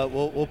guess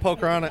we'll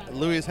poke around.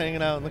 Louis is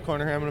hanging out in the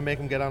corner here. I'm gonna make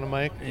him get on the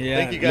mic. Yeah,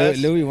 thank you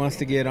guys. Louis wants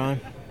to get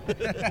on.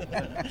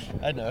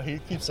 I know, he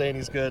keeps saying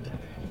he's good.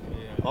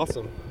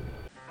 Awesome.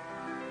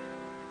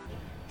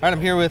 All right,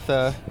 I'm here with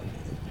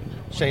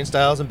Shane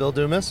Stiles and Bill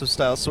Dumas of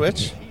Stiles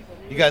Switch.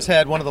 You guys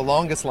had one of the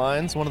longest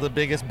lines, one of the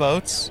biggest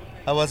boats.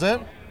 How was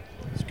it?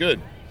 It's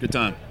good. Good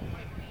time.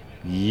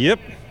 Yep,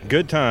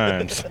 good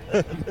times.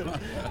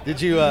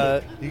 Did you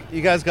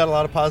guys got a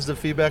lot of positive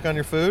feedback on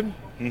your food?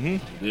 Mm-hmm.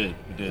 We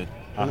did.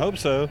 I hope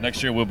so.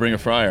 Next year we'll bring a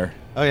fryer.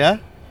 Oh, yeah?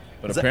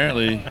 But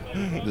apparently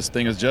this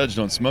thing is judged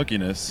on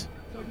smokiness.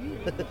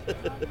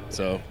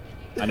 So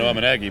I know I'm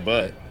an Aggie,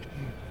 but.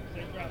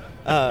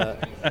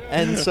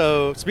 And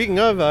so, speaking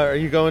of, are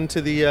you going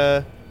to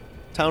the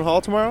town hall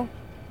tomorrow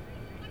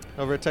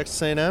over at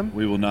Texas A&M?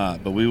 We will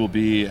not, but we will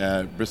be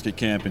at Brisket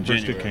Camp in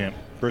January.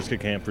 Brisket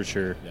Camp for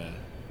sure. Yeah.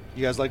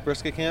 You guys like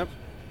Brisket Camp?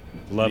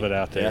 Love it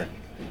out there.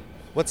 Yeah.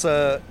 What's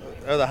are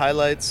the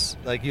highlights?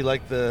 Like, you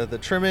like the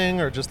trimming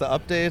or just the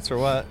updates or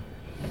what?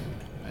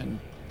 And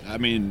I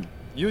mean,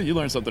 you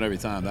learn something every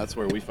time. That's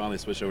where we finally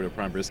switched over to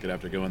prime brisket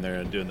after going there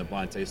and doing the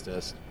blind taste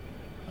test.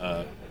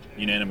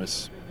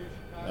 Unanimous.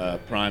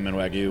 Prime and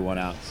Wagyu won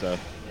out, so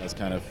that's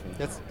kind of.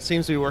 That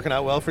seems to be working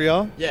out well for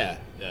y'all. Yeah.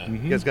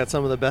 You guys got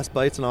some of the best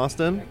bites in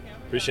Austin.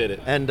 Appreciate it.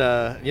 And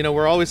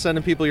we're always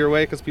sending people your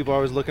way because people are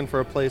always looking for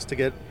a place to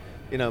get,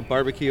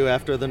 barbecue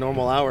after the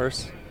normal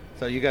hours.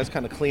 So you guys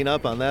kind of clean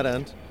up on that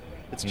end.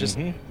 It's just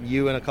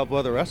you and a couple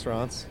other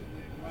restaurants.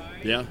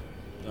 Yeah.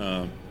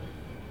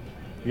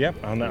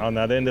 Yep, on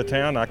that end of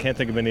town, I can't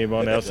think of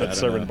anyone else that's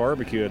serving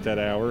barbecue at that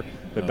hour.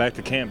 But back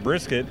to Camp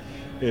Brisket,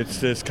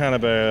 it's just kind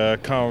of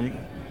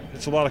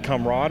it's a lot of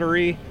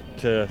camaraderie.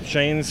 To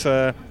Shane's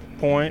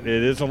point,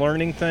 it is a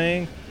learning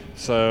thing.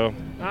 So,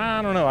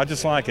 I don't know. I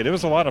just like it. It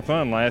was a lot of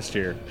fun last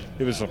year.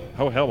 It was a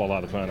hell of a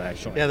lot of fun,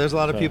 actually. Yeah, there's a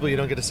lot of people you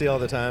don't get to see all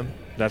the time.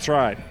 That's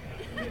right.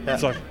 Yeah.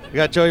 So, we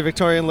got Joey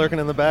Victorian lurking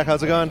in the back.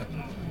 How's it going?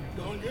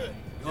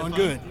 Going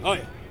good. Oh,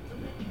 yeah.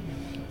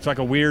 It's like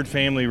a weird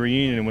family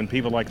reunion when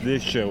people like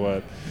this show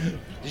up.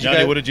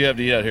 Johnny, what did you have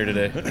to eat out here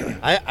today?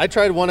 I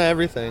tried one of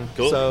everything.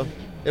 Cool. So,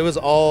 it was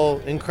all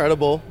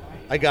incredible.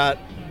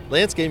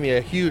 Lance gave me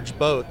a huge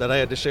boat that I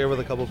had to share with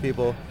a couple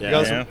people.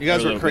 Yeah, you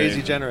guys were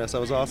crazy generous.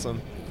 That was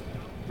awesome.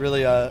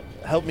 Really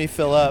helped me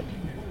fill up.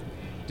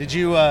 Did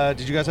you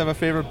guys have a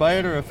favorite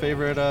bite or a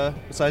favorite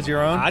besides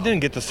your own? I didn't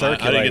get to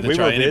circulate. I didn't get to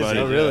try were busy. anybody.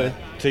 Oh, really?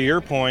 To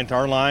your point,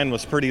 our line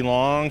was pretty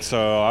long,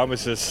 so I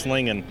was just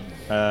slinging.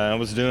 I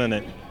was doing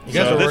it. You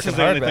guys were this working is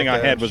the hard only thing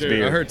back I had there. was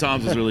beer. I heard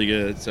Tom's was really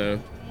good, so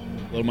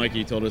little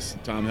Mikey told us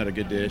Tom had a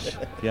good dish.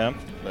 Yeah.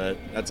 But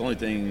that's the only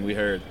thing we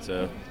heard,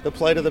 so. The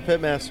plight of the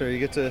pitmaster. You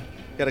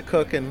got to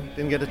cook and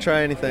didn't get to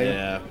try anything.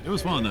 Yeah, it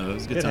was fun though. It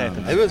was a good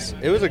time. It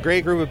was a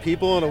great group of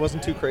people and it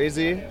wasn't too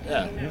crazy.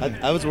 Yeah.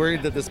 I was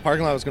worried that this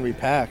parking lot was going to be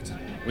packed.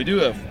 We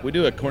do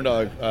a corn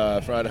dog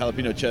fried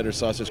jalapeno cheddar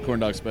sausage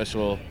corn dog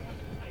special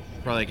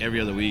probably like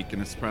every other week,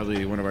 and it's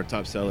probably one of our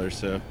top sellers.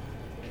 So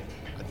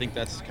I think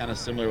that's kind of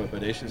similar to what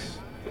Bodacious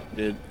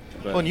did.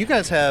 But And you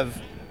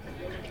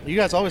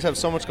guys always have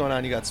so much going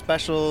on. You got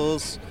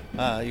specials,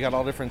 you got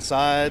all different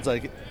sides.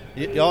 Like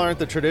y'all aren't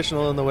the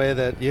traditional in the way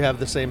that you have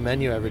the same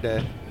menu every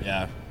day.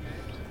 Yeah.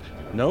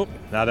 Nope,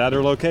 not at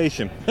our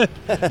location.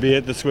 Be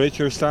it the Switch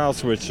or Style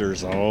Switch,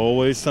 there's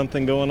always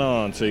something going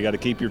on, so you got to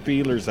keep your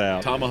feelers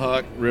out.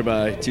 Tomahawk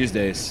ribeye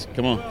Tuesdays.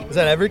 Come on. Is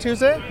that every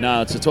Tuesday?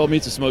 No, it's a 12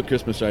 meats to smoke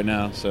Christmas right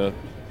now. So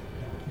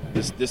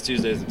this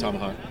Tuesday is the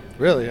Tomahawk.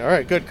 Really? All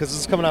right, good, because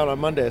this is coming out on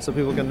Monday, so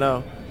people can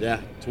know.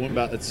 Yeah,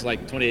 it's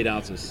like 28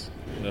 ounces.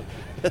 So.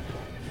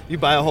 You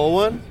buy a whole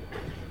one?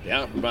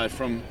 Yeah, we buy it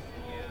from.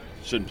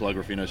 Shouldn't plug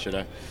Rufino, should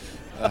I?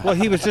 Well,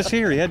 he was just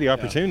here. He had the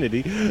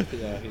opportunity.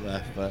 Yeah, he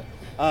left, but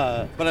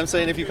I'm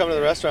saying if you come to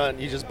the restaurant,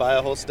 you just buy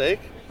a whole steak?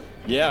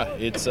 Yeah,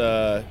 it's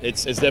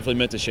definitely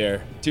meant to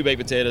share. 2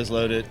 baked potatoes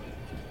loaded,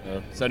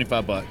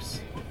 $75.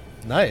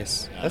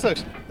 Nice.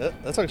 Yeah.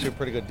 That's actually a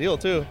pretty good deal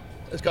too.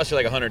 It's cost you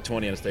like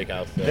 $120 at a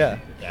steakhouse. So, yeah.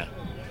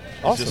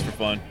 Awesome. It's just for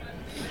fun.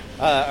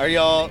 Are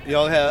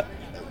y'all have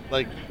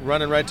like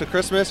running right to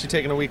Christmas? You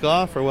taking a week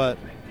off or what?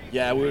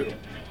 Yeah, we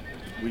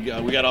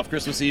got off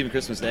Christmas Eve and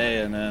Christmas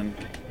Day, and then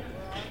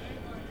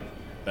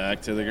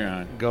back to the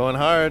grind. Going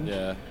hard.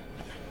 Yeah.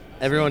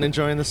 Everyone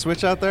enjoying the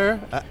Switch out there?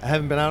 I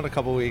haven't been out in a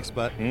couple weeks,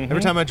 but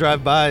every time I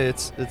drive by,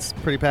 it's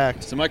pretty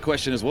packed. So my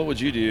question is, what would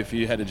you do if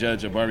you had to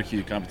judge a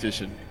barbecue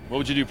competition? What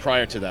would you do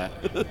prior to that?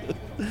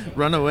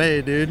 Run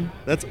away, dude.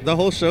 That's the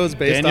whole show is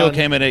based on. Daniel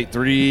came and ate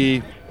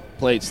 3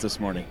 plates this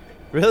morning.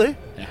 Really?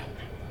 Yeah.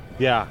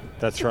 Yeah,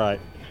 that's right.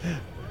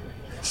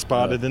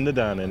 Spotted in the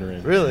dining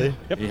room. Really?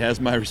 Yep. He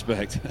has my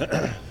respect.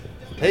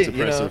 Hey,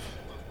 impressive.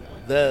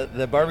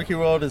 The barbecue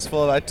world is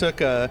full of. I took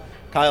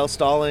Kyle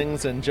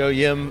Stallings and Joe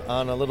Yim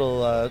on a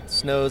little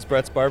Snow's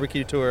Brett's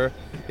barbecue tour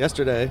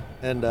yesterday,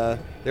 and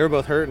they were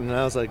both hurting. And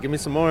I was like, "Give me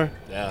some more."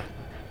 Yeah,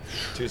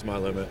 two's my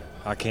limit.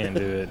 I can't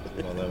do it.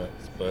 My limit.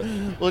 But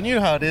well, and you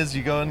know how it is.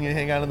 You go and you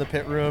hang out in the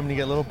pit room, and you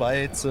get little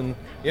bites, and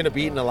you end up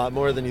eating a lot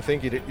more than you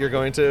think you're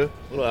going to. A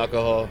little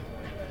alcohol.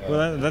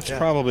 Well, that's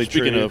probably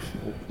true. Speaking of,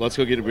 let's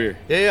go get a beer.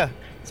 Yeah.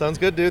 Sounds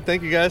good, dude.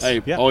 Thank you, guys.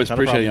 Hey, always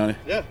appreciate you, Yanni.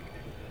 Yeah.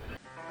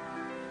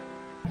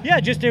 Yeah,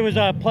 it was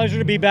a pleasure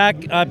to be back.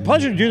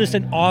 Pleasure to do this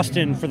in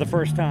Austin for the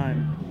first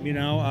time.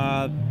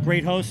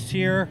 Great hosts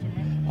here.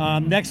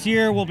 Next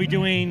year we'll be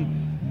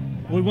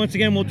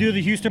we'll do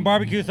the Houston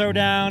Barbecue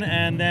Throwdown,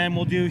 and then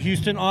we'll do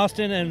Houston,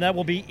 Austin, and that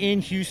will be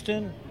in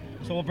Houston.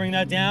 So we'll bring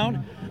that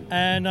down.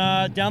 And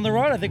down the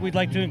road, I think we'd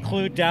like to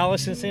include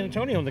Dallas and San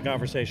Antonio in the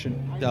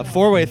conversation. Yeah,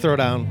 4-way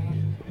throwdown.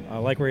 I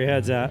like where your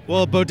head's at.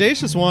 Well,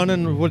 Bodacious won,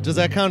 and does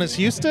that count as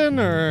Houston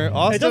or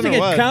Austin? It doesn't or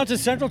what? counts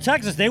as Central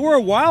Texas. They were a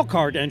wild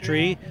card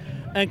entry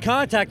and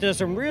contacted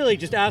us and really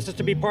just asked us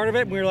to be part of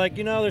it. And we were like,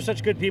 they're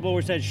such good people.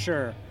 We said,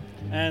 sure.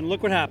 And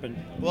look what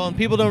happened. Well, and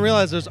people don't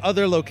realize there's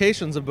other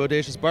locations of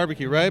Bodacious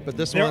Barbecue, right? But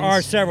there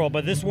are several,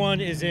 but this one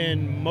is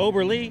in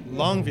Moberly.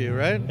 Longview,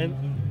 right?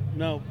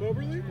 No.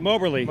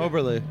 Moberly. Moberly.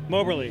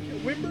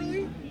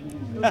 Wimberley?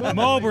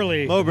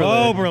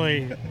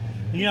 Moberly.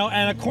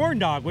 And a corn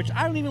dog, which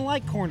I don't even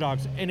like corn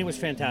dogs, and it was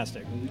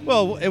fantastic.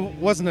 Well, it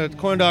wasn't a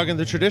corn dog in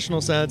the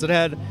traditional sense. It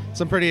had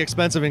some pretty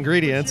expensive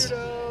ingredients.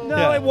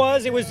 No, it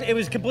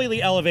was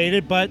completely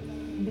elevated, but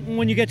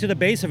when you get to the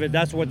base of it,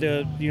 that's what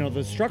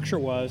the structure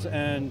was,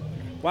 and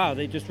wow,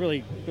 they just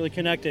really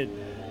connected.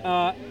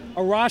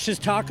 Arash's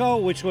taco,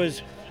 which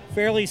was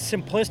fairly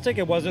simplistic.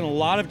 It wasn't a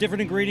lot of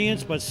different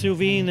ingredients, but sous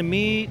vide the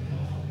meat,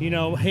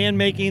 hand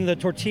making the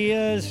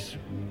tortillas.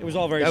 It was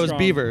all very strong. That was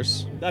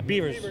Beavers.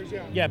 Beavers,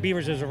 yeah. Yeah,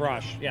 Beavers is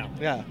Arash, yeah.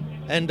 Yeah.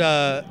 And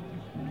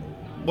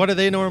what do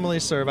they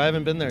normally serve? I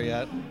haven't been there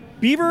yet.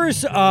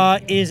 Beavers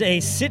is a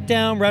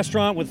sit-down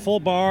restaurant with full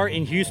bar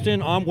in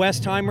Houston on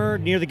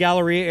Westheimer near the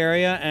Galleria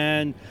area,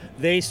 and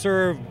they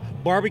serve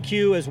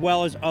barbecue as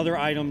well as other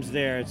items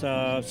there. It's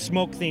a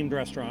smoke-themed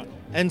restaurant.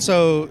 And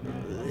so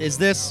is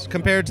this,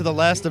 compared to the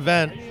last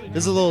event,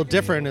 this is a little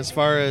different as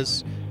far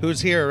as who's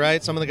here,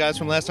 right? Some of the guys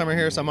from last time are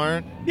here, some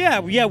aren't?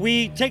 Yeah,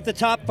 we take the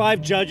top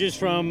 5 judges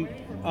from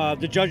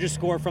the judges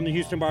score from the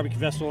Houston Barbecue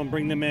Festival and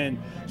bring them in.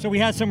 So we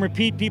had some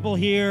repeat people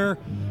here.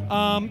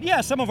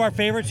 Some of our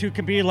favorites who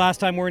competed last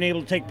time weren't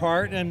able to take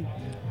part, and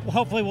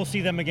hopefully we'll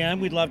see them again.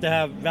 We'd love to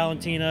have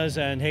Valentina's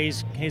and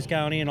Hayes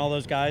County and all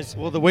those guys.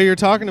 Well, the way you're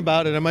talking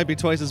about it, it might be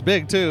twice as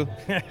big, too.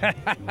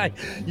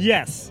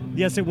 Yes,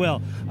 it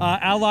will.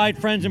 Allied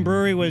Friends and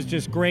Brewery was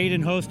just great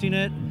in hosting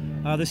it.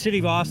 The city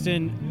of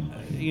Austin,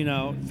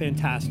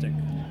 fantastic.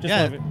 Just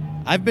love it.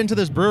 I've been to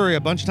this brewery a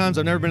bunch of times.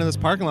 I've never been in this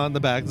parking lot in the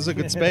back. This is a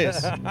good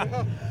space.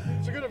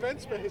 It's a good event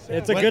space.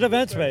 It's a good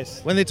event space.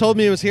 When they told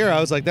me it was here,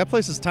 I was like, that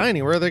place is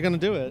tiny. Where are they going to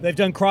do it? They've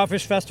done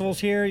crawfish festivals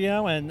here,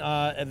 and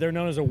they're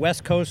known as a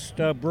West Coast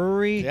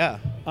brewery. Yeah.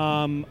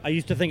 I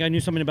used to think I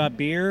knew something about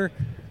beer.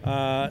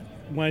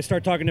 When I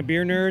start talking to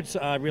beer nerds,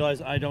 I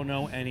realize I don't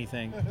know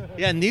anything.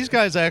 Yeah, and these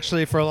guys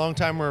actually for a long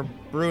time were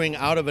brewing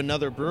out of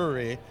another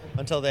brewery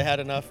until they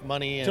had enough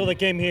money. Until they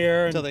came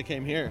here.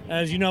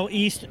 As you know,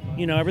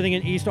 everything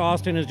in East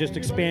Austin is just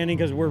expanding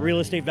because where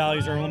real estate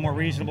values are a little more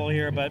reasonable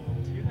here, but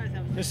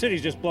the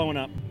city's just blowing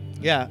up.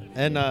 Yeah,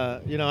 and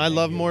I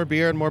love more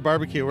beer and more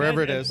barbecue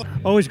wherever it is.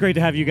 Always great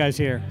to have you guys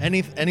here.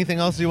 Anything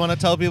else you want to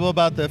tell people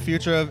about the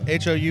future of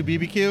HOU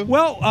BBQ?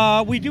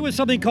 Well, we do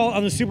something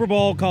on the Super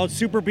Bowl called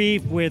Super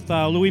Beef with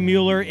Louis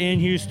Mueller in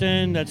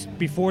Houston. That's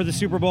before the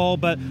Super Bowl,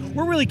 but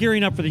we're really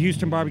gearing up for the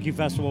Houston Barbecue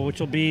Festival, which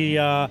will be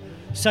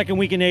second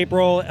week in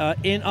April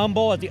in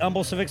Humble at the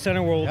Humble Civic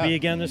Center, where we'll be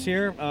again this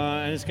year,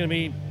 and it's going to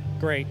be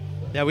great.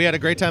 Yeah, we had a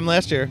great time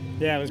last year.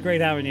 Yeah, it was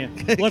great having you.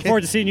 Look forward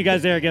to seeing you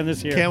guys there again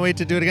this year. Can't wait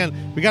to do it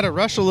again. We got to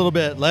rush a little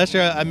bit. Last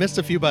year, I missed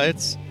a few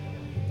bites.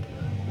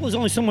 Well, there's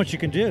only so much you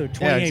can do.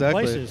 28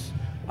 places.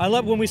 I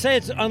love when we say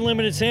it's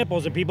unlimited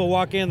samples and people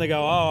walk in, they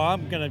go, "Oh,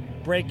 I'm gonna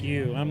break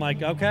you." I'm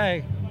like,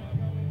 "Okay."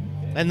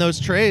 And those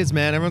trays,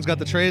 man. Everyone's got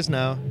the trays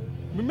now.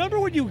 Remember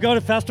when you go to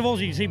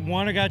festivals, you see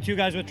one or two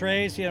guys with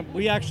trays? Yeah,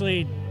 we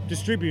actually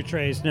distribute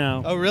trays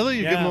now. Oh, really?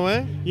 You give them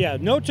away? Yeah,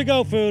 no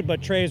to-go food,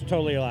 but trays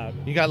totally allowed.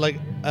 You got like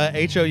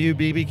HOU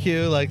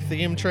BBQ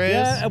theme trays?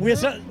 Yeah, we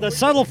have the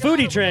subtle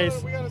foodie trays.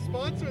 We got a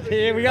sponsor.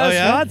 Yeah, we got a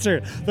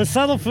sponsor. The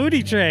subtle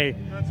foodie tray.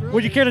 That's right.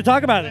 Would you care to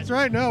talk about it? That's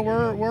right. No,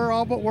 we're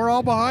all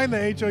behind the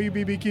HOU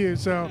BBQ,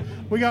 so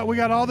we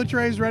got all the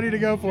trays ready to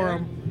go for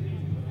them.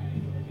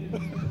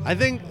 I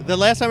think the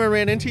last time I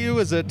ran into you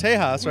was at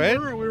Tejas, right?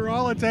 We were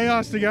all at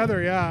Tejas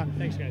together. Yeah.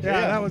 Thanks, guys.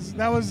 Yeah,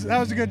 that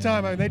was a good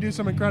time. I mean, they do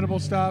some incredible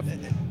stuff.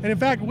 And in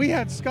fact, we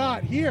had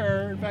Scott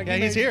here. In fact,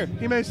 he's here.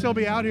 He may still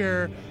be out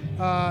here.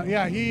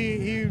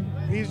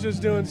 He's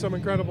just doing some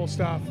incredible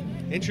stuff.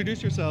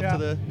 Introduce yourself to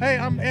the. Hey,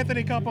 I'm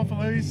Anthony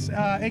Campofeliz,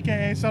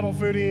 aka Subtle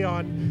Foodie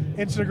on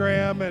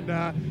Instagram,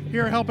 and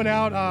here helping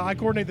out. I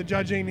coordinate the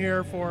judging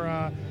here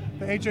for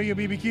the HOU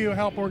BBQ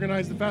help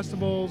organize the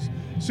festivals,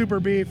 Super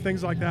Beef,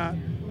 things like that.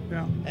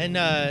 Yeah.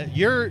 And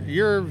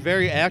you're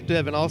very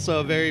active and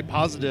also very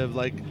positive.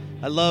 Like,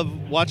 I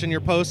love watching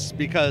your posts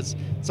because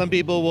some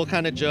people will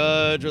kind of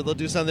judge or they'll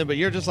do something, but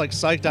you're just like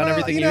psyched on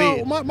everything you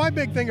eat. My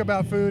big thing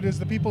about food is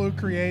the people who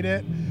create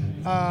it.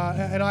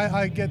 And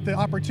I get the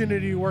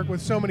opportunity to work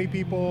with so many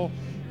people,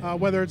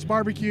 whether it's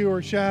barbecue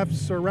or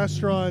chefs or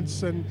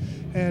restaurants, and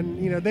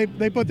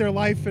they put their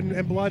life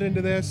and blood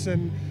into this,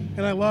 and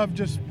I love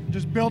just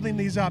building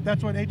these up.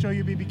 That's what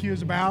HOU BBQ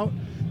is about,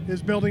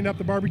 is building up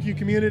the barbecue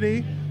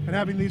community and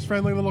having these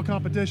friendly little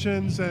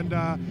competitions, and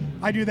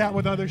I do that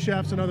with other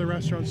chefs and other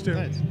restaurants too.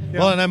 Nice. Yeah.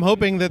 Well, and I'm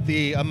hoping that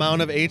the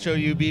amount of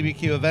HOU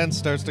BBQ events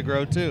starts to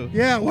grow too.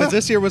 Yeah, because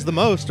this year was the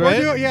most,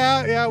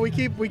 right? We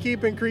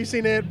keep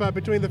increasing it, but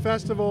between the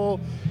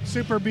festival,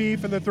 Super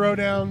Beef, and the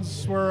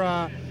Throwdowns,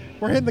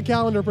 we're hitting the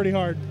calendar pretty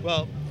hard.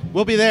 Well,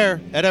 we'll be there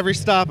at every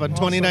stop in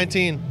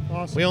 2019.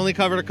 Awesome. We only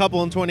covered a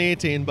couple in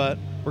 2018, but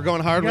we're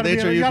going hard with HOU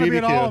BBQ. You gotta be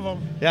at all of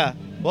them. Yeah.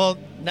 Well,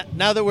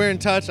 now that we're in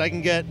touch, I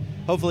can get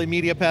hopefully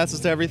media passes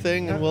to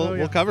everything, and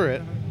we'll cover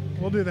it.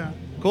 We'll do that.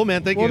 Cool,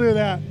 man. Thank you. We'll do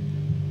that.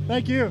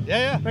 Thank you.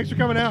 Yeah. Thanks for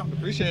coming out.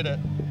 Appreciate it.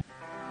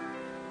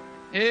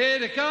 Hey,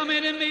 they call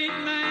me the meat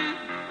man.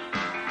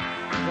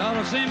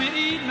 Y'all see me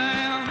eat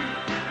now.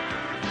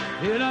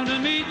 Here I'm the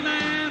meat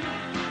man.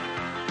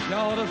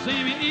 Y'all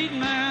see me eat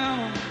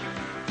now.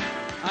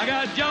 I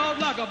got jaws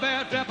like a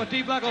bear trap, a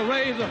teeth like a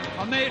razor.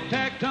 I made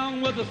tack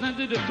tongue with a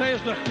sensitive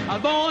taster. I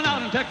was born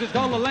out in Texas,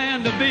 called the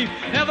land of beef.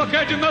 Never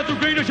catch a muscle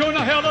green or showing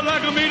the hell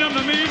like a meat. I'm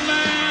the meat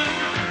man.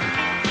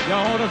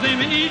 Y'all ought to see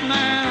me eat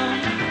now.